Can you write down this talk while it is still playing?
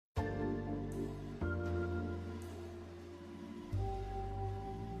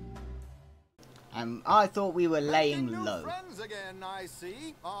I thought we were laying Making new low. friends again, I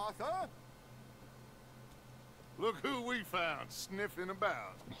see, Arthur. Look who we found sniffing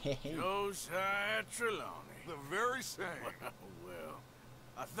about. Josiah Trelawney. The very same. Well,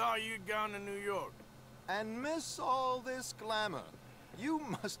 I thought you'd gone to New York. And miss all this glamour. You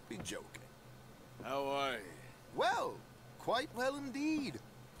must be joking. How are you? Well, quite well indeed.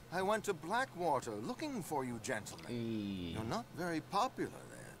 I went to Blackwater looking for you gentlemen. You're not very popular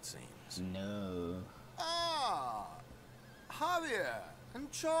there, it seems. No. Ah! Javier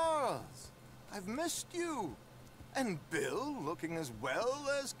and Charles. I've missed you. And Bill looking as well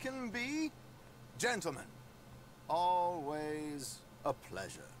as can be. Gentlemen, always a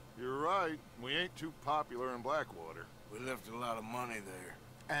pleasure. You're right. We ain't too popular in Blackwater. We left a lot of money there.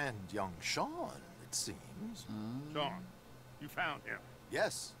 And young Sean, it seems. Sean, you found him.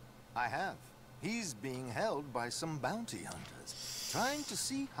 Yes, I have. He's being held by some bounty hunters, trying to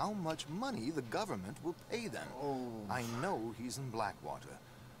see how much money the government will pay them. I know he's in Blackwater,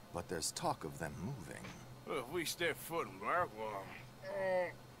 but there's talk of them moving. Well, if we step foot in Blackwater...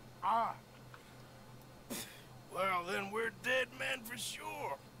 Well, then we're dead men for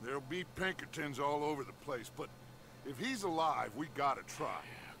sure. There'll be Pinkertons all over the place, but if he's alive, we gotta try.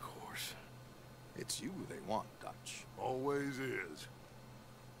 Yeah, of course. It's you they want, Dutch. Always is.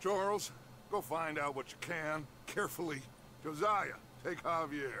 Charles, go find out what you can, carefully. Josiah, take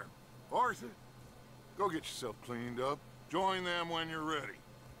Javier. Arthur, go get yourself cleaned up. Join them when you're ready.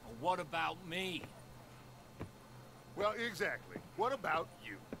 What about me? Well, exactly. What about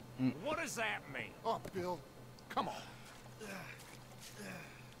you? What does that mean? Oh, Bill, come on.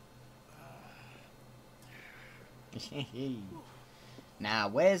 Now,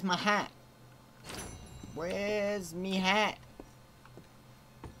 where's my hat? Where's me hat?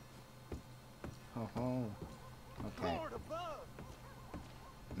 Oh, okay.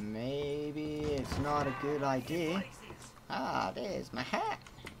 Maybe it's not a good idea. Ah, there's my hat.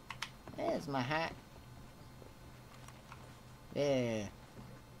 There's my hat. There.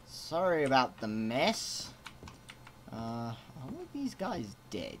 Sorry about the mess. Are all these guys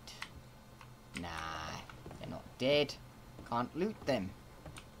dead? Nah, they're not dead. Can't loot them.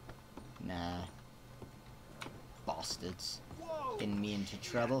 Nah. Bastards. Getting me into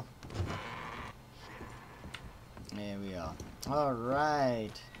trouble. There we are.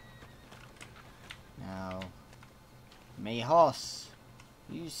 Alright. Now. My horse.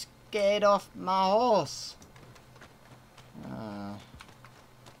 You scared off my horse.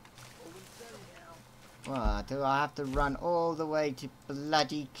 What, do I have to run all the way to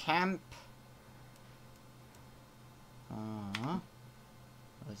bloody camp?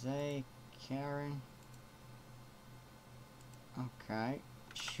 Jose, Karen. Okay,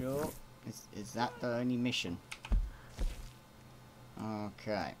 sure. Is that the only mission?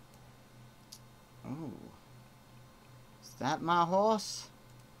 Okay. Ooh. Is that my horse?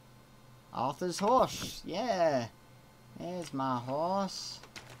 Arthur's horse, yeah. There's my horse.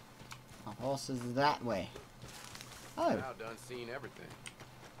 My horse is that way. Oh. Now done seen everything.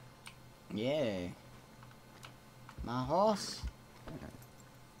 Yeah. My horse?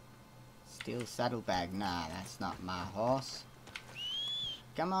 Steel saddlebag. Nah, that's not my horse.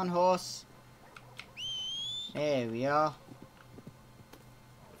 Come on, horse. There we are.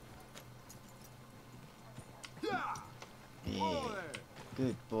 Yeah.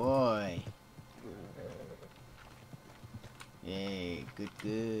 Good boy. Yeah,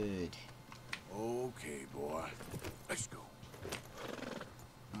 good. Okay, boy. Let's go.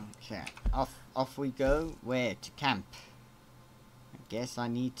 Okay, off we go. Where? To camp. I guess I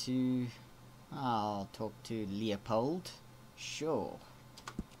need to... I'll talk to Leopold. Sure.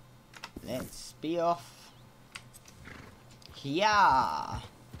 Let's be off. Yeah.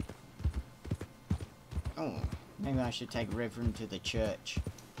 Oh, maybe I should take Reverend to the church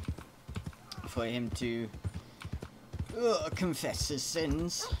for him to confess his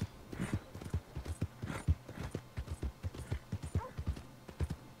sins.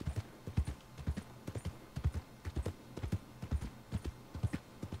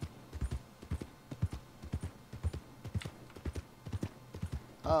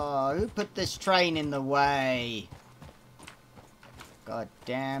 Oh, who put this train in the way? God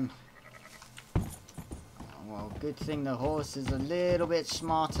damn. Oh, well, good thing the horse is a little bit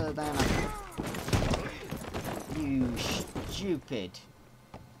smarter than you stupid.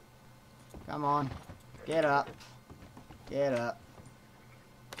 Come on. Get up. Get up.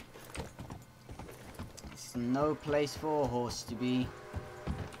 It's no place for a horse to be.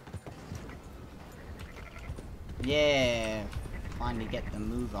 Yeah. Finally get the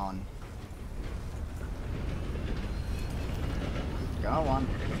move on. Go on.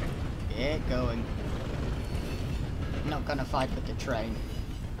 Get going. I'm not gonna fight with the train.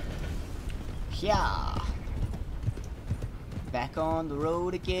 Yeah. Back on the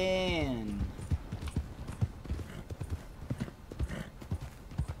road again.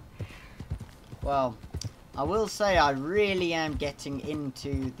 Well, I will say I really am getting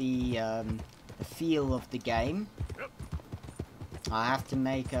into the feel of the game. I have to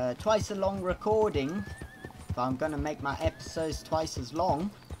make twice a long recording if I'm gonna make my episodes twice as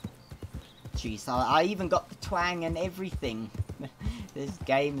long. Jeez, I even got the twang and everything. This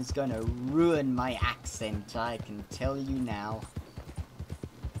game is gonna ruin my accent, I can tell you now.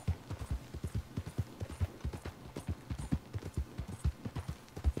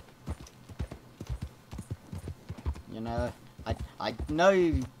 You know, I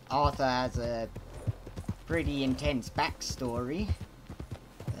know Arthur has a pretty intense backstory,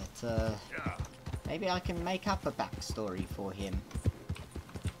 but maybe I can make up a backstory for him.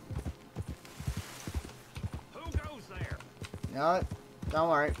 Who goes there? No, don't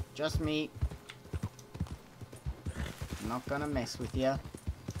worry, just me. I'm not gonna mess with you.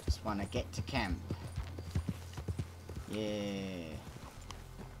 Just wanna get to camp. Yeah.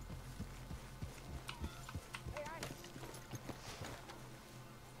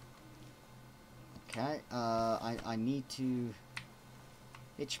 Okay, I need to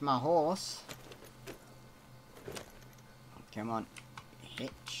hitch my horse. Come on,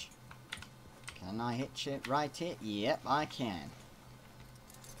 hitch. Can I hitch it right here? Yep, I can.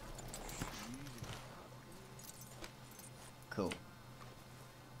 Cool.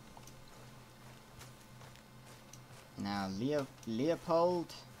 Now,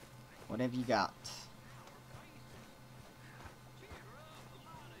 Leopold, what have you got?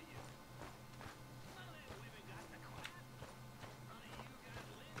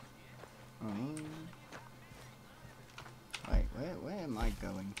 Wait, where am I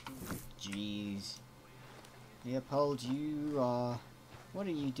going? Jeez. Leopold, you are... What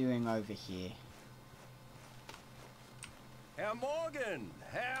are you doing over here? Herr Morgan!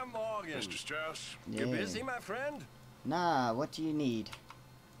 Herr Morgan! Mr. Strauss? Yeah. You busy, my friend? Nah, what do you need?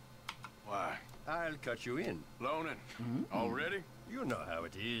 Why? I'll cut you in. Loaning? Mm-hmm. Already? You know how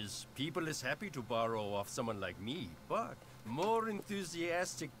it is. People is happy to borrow off someone like me, but more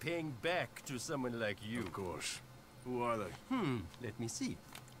enthusiastic paying back to someone like you. Of course. Who are they? Let me see.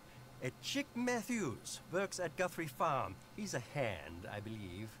 Chick Matthews works at Guthrie Farm. He's a hand, I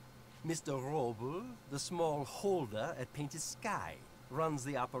believe. Mr. Roble, the small holder at Painted Sky, runs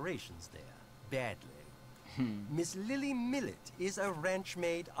the operations there, badly. Miss Lily Millet is a ranch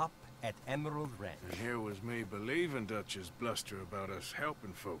maid up at Emerald Ranch. And here was me believing Dutch's bluster about us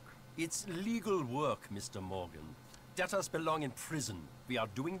helping folk. It's legal work, Mr. Morgan. Debtors belong in prison. We are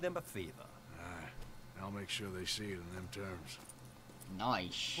doing them a favor. Aye. I'll make sure they see it in them terms.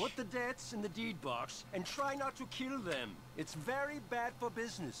 Nice. Put the debts in the deed box and try not to kill them. It's very bad for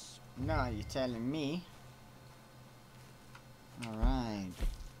business. No, you're telling me. Alright.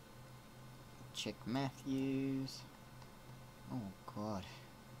 Chick Matthews. Oh god.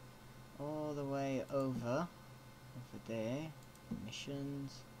 All the way over there.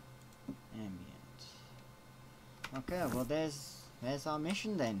 Missions. Ambient. Okay, well there's our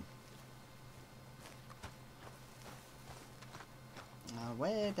mission then.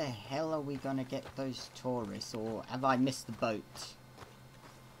 Where the hell are we gonna get those tourists, or have I missed the boat?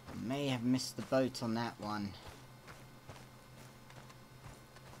 I may have missed the boat on that one.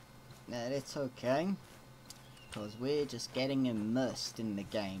 But it's okay, because we're just getting immersed in the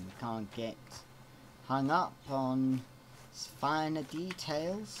game. We can't get hung up on finer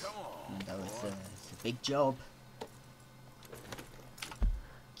details, even though it's a big job.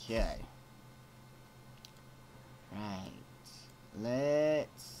 Okay. Right.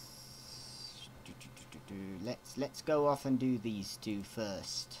 Let's go off and do these two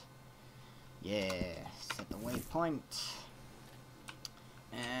first. Yeah, set the waypoint.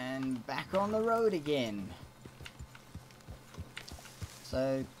 And back on the road again.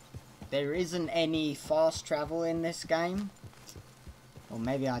 So there isn't any fast travel in this game. Or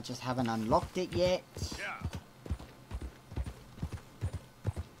maybe I just haven't unlocked it yet. Yeah.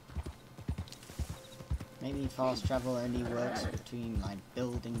 Maybe fast travel only works between like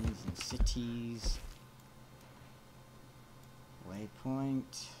buildings and cities.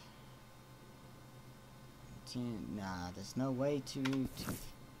 Waypoint. Nah, there's no way to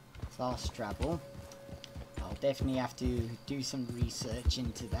fast travel. I'll definitely have to do some research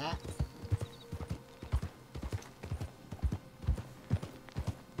into that.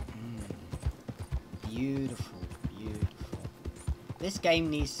 Beautiful, beautiful. This game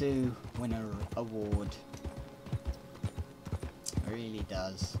needs to win an award. It really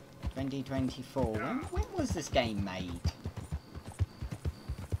does. 2024. When was this game made?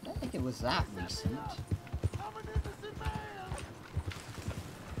 I don't think it was that recent.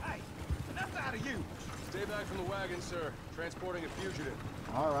 Hey, enough out of you! Stay back from the wagon, sir. Transporting a fugitive.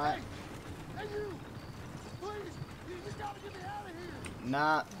 Alright. Hey, you! Please! You gotta get me out of here!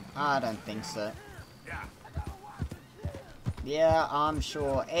 Nah, I don't think so. Yeah. I gotta watch the kid! Yeah, I'm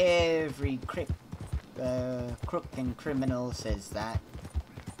sure every crook and criminal says that.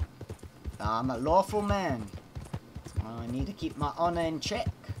 I'm a lawful man. I need to keep my honor in check.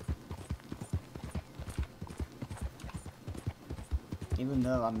 Even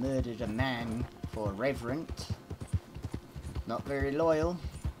though I murdered a man for a reverend. Not very loyal.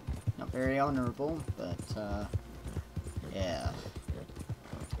 Not very honorable, but yeah.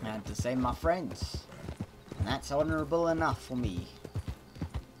 I had to save my friends. And that's honorable enough for me.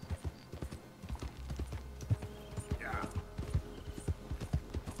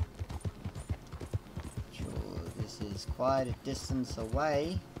 Sure, this is quite a distance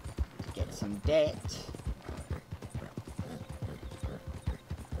away to get some debt.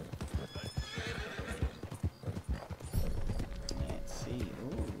 Let's see.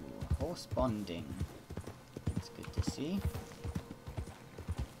 Ooh, horse bonding. That's good to see.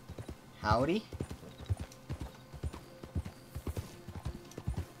 Howdy.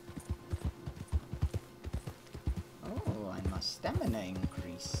 Oh, and my stamina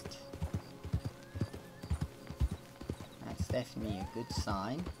increased. That's definitely a good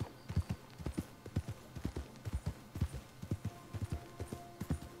sign.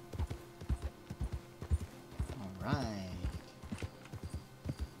 Alright.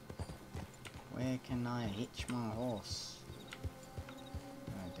 Where can I hitch my horse?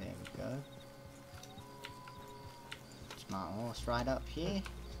 Oh, there we go. Hitch my horse right up here.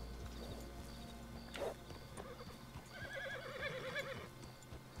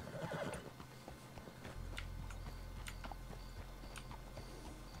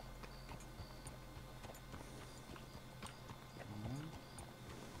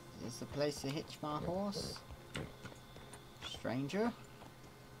 Is this the place to hitch my horse? Stranger?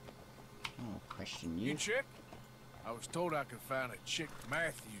 Oh, question you. You Chick? I was told I could find a Chick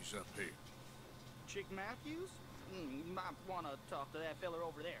Matthews up here. Chick Matthews? You might want to talk to that feller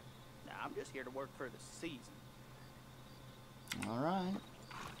over there. Nah, I'm just here to work for the season. Alright.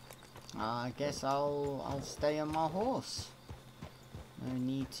 I guess I'll stay on my horse. No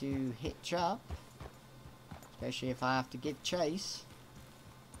need to hitch up. Especially if I have to give chase.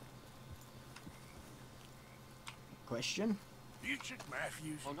 Question? You Chick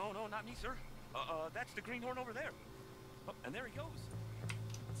Matthews? Oh, no, not me, sir. That's the greenhorn over there. Oh, and there he goes.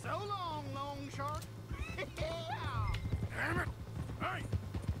 So long, long shark. Damn it! Hey!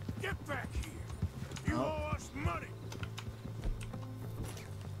 Get back here! You owe us money!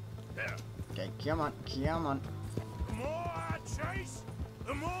 There. Okay, come on, come on. The more I chase,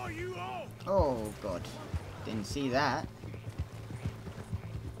 the more you owe! Oh, God. Didn't see that.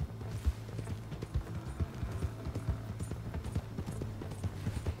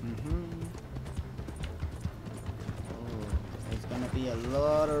 Oh, there's gonna be a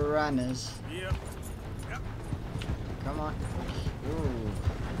lot of runners. Yep. Come on. Ooh.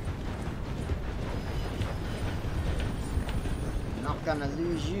 Not gonna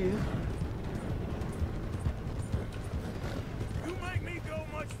lose you. You make me go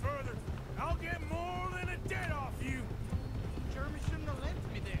much further, I'll get more than a debt off you! Jeremy shouldn't have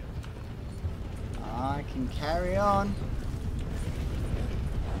left me there. I can carry on.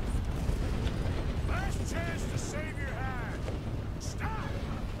 Last chance to save your hide! Stop!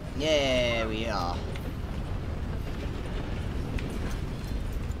 Yeah, we are.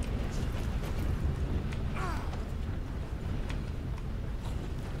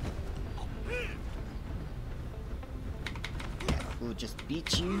 We'll just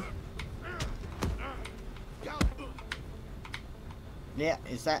beat you. Yeah,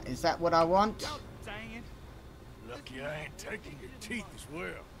 is that what I want? Dang it. Lucky I ain't taking your teeth as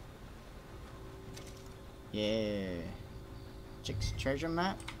well. Yeah. Chick's treasure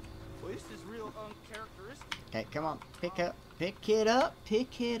map. Well, this is real uncharacteristic. Okay, come on, pick it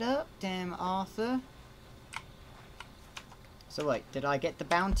up, damn Arthur. So wait, did I get the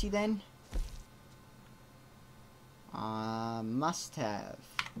bounty then? I must have.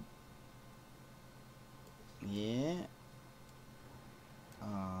 Yeah.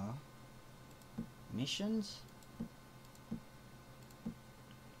 Missions?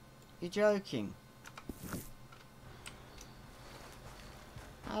 You're joking.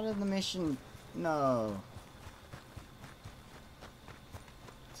 How did the mission... No.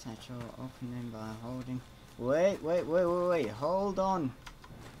 Satchel, open them by holding... Wait, hold on.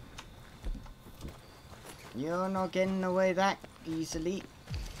 You're not getting away that easily.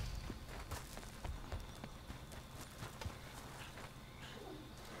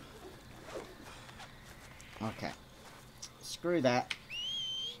 Okay. Screw that.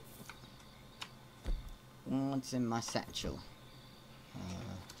 What's in my satchel?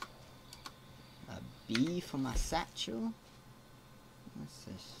 A B for my satchel? What's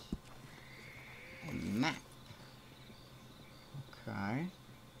this? A map. Okay.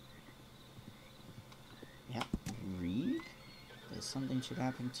 Yep, read. There's something should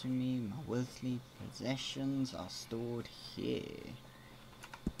happen to me. My worldly possessions are stored here.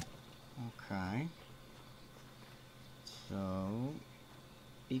 Okay. So,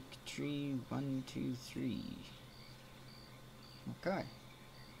 big tree 1, 2, 3. Okay.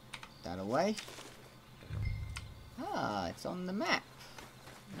 That away. Ah, it's on the map.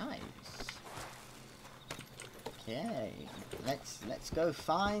 Nice. Okay, let's go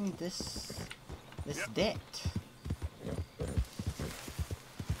find this debt.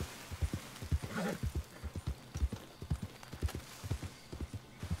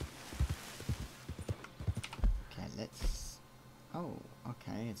 Okay, let's. Oh,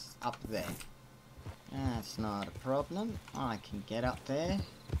 okay, it's up there. That's not a problem. I can get up there.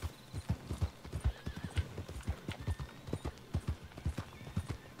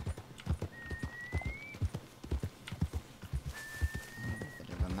 Bit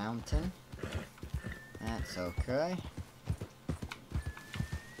of a mountain. That's okay.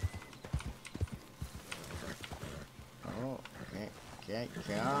 Oh, okay,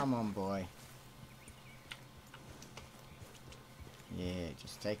 come on, boy. Yeah,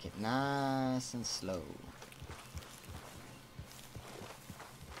 just take it nice and slow.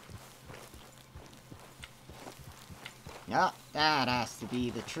 Yeah, that has to be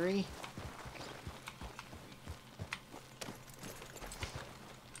the tree.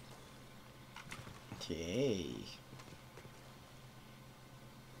 Okay.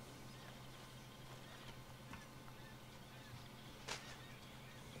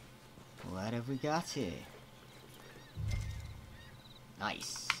 What have we got here?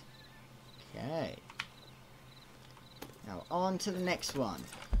 Nice. Okay. Now on to the next one.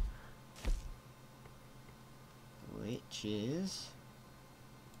 Which is...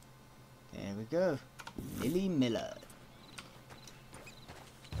 There we go. Lily Miller.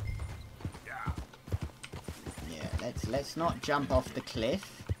 Yeah, let's not jump off the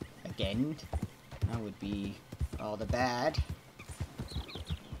cliff again. That would be rather bad.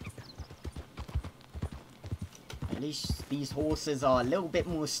 At least these horses are a little bit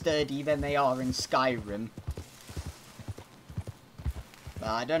more sturdy than they are in Skyrim. But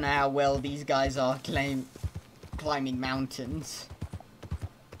I don't know how well these guys are climbing mountains.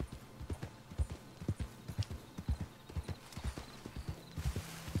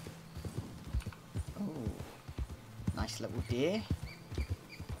 Oh, nice little deer.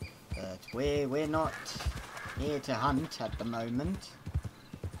 But we're not here to hunt at the moment.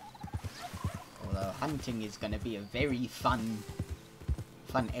 Although hunting is going to be a very fun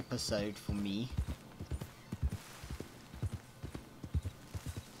episode for me.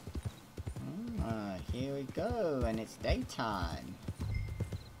 Here we go, and it's daytime.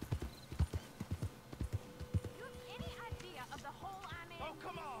 You have any idea of the hole I'm in? Oh,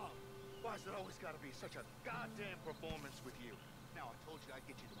 come on! Why's it always gotta be such a goddamn performance with you? Now, I told you I'd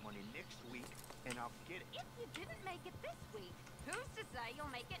get you the money next week, and I'll get it. If you didn't make it this week, who's to say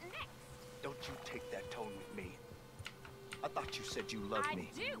you'll make it next? Don't you take that tone with me. I thought you said you loved me.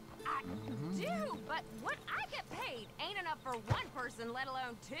 I do, but what I get paid ain't enough for one person, let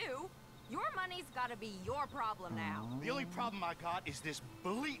alone two. Your money's gotta be your problem now. The only problem I got is this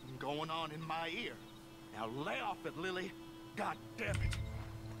bleating going on in my ear. Now lay off it, Lily. God damn it.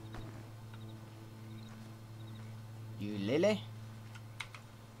 You Lily?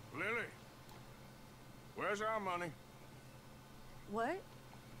 Lily, where's our money? What?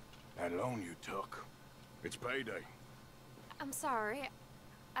 That loan you took. It's payday. I'm sorry.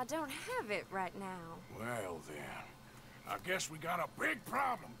 I don't have it right now. Well then, I guess we got a big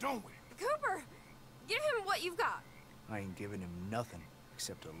problem, don't we? Cooper, give him what you've got. I ain't giving him nothing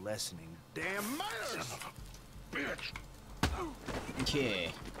except a lessening damn manners. Son of a bitch.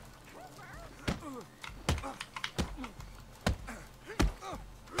 Yeah.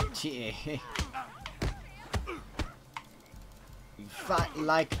 Yeah. You fight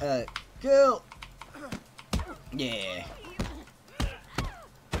like a girl. Yeah.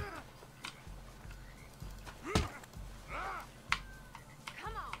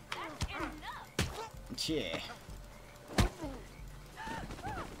 Come on, that's enough. Yeah.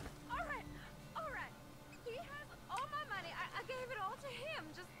 All right. He has all my money. I gave it all to him.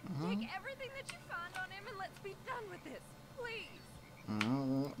 Just take everything that you find on him and let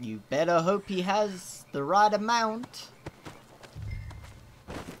You better hope he has the right amount.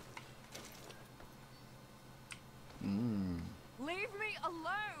 Leave me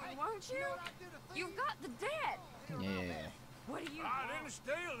alone, won't you? You've got the debt. Yeah. What do you I didn't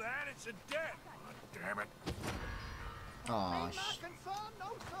steal that. It's a debt. Oh, damn it. Oh,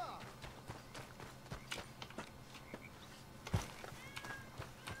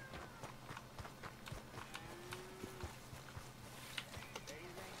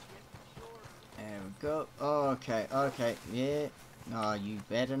 there we go. Okay, okay, yeah. Oh, you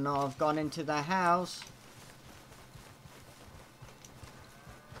better not have gone into the house.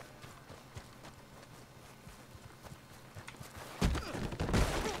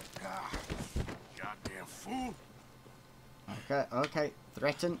 Goddamn fool. Okay, okay,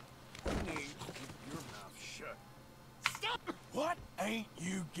 threaten. You need to keep your mouth shut. Stop! What ain't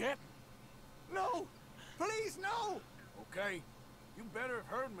you getting? No! Please, no! Okay, you better have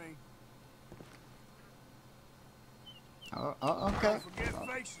heard me. Oh, okay. Don't forget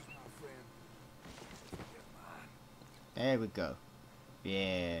faces, my friend. Forget mine. There we go.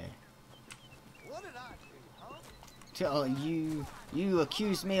 Yeah. What did I do, huh? So you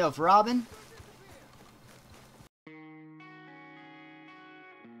accused me of robbing?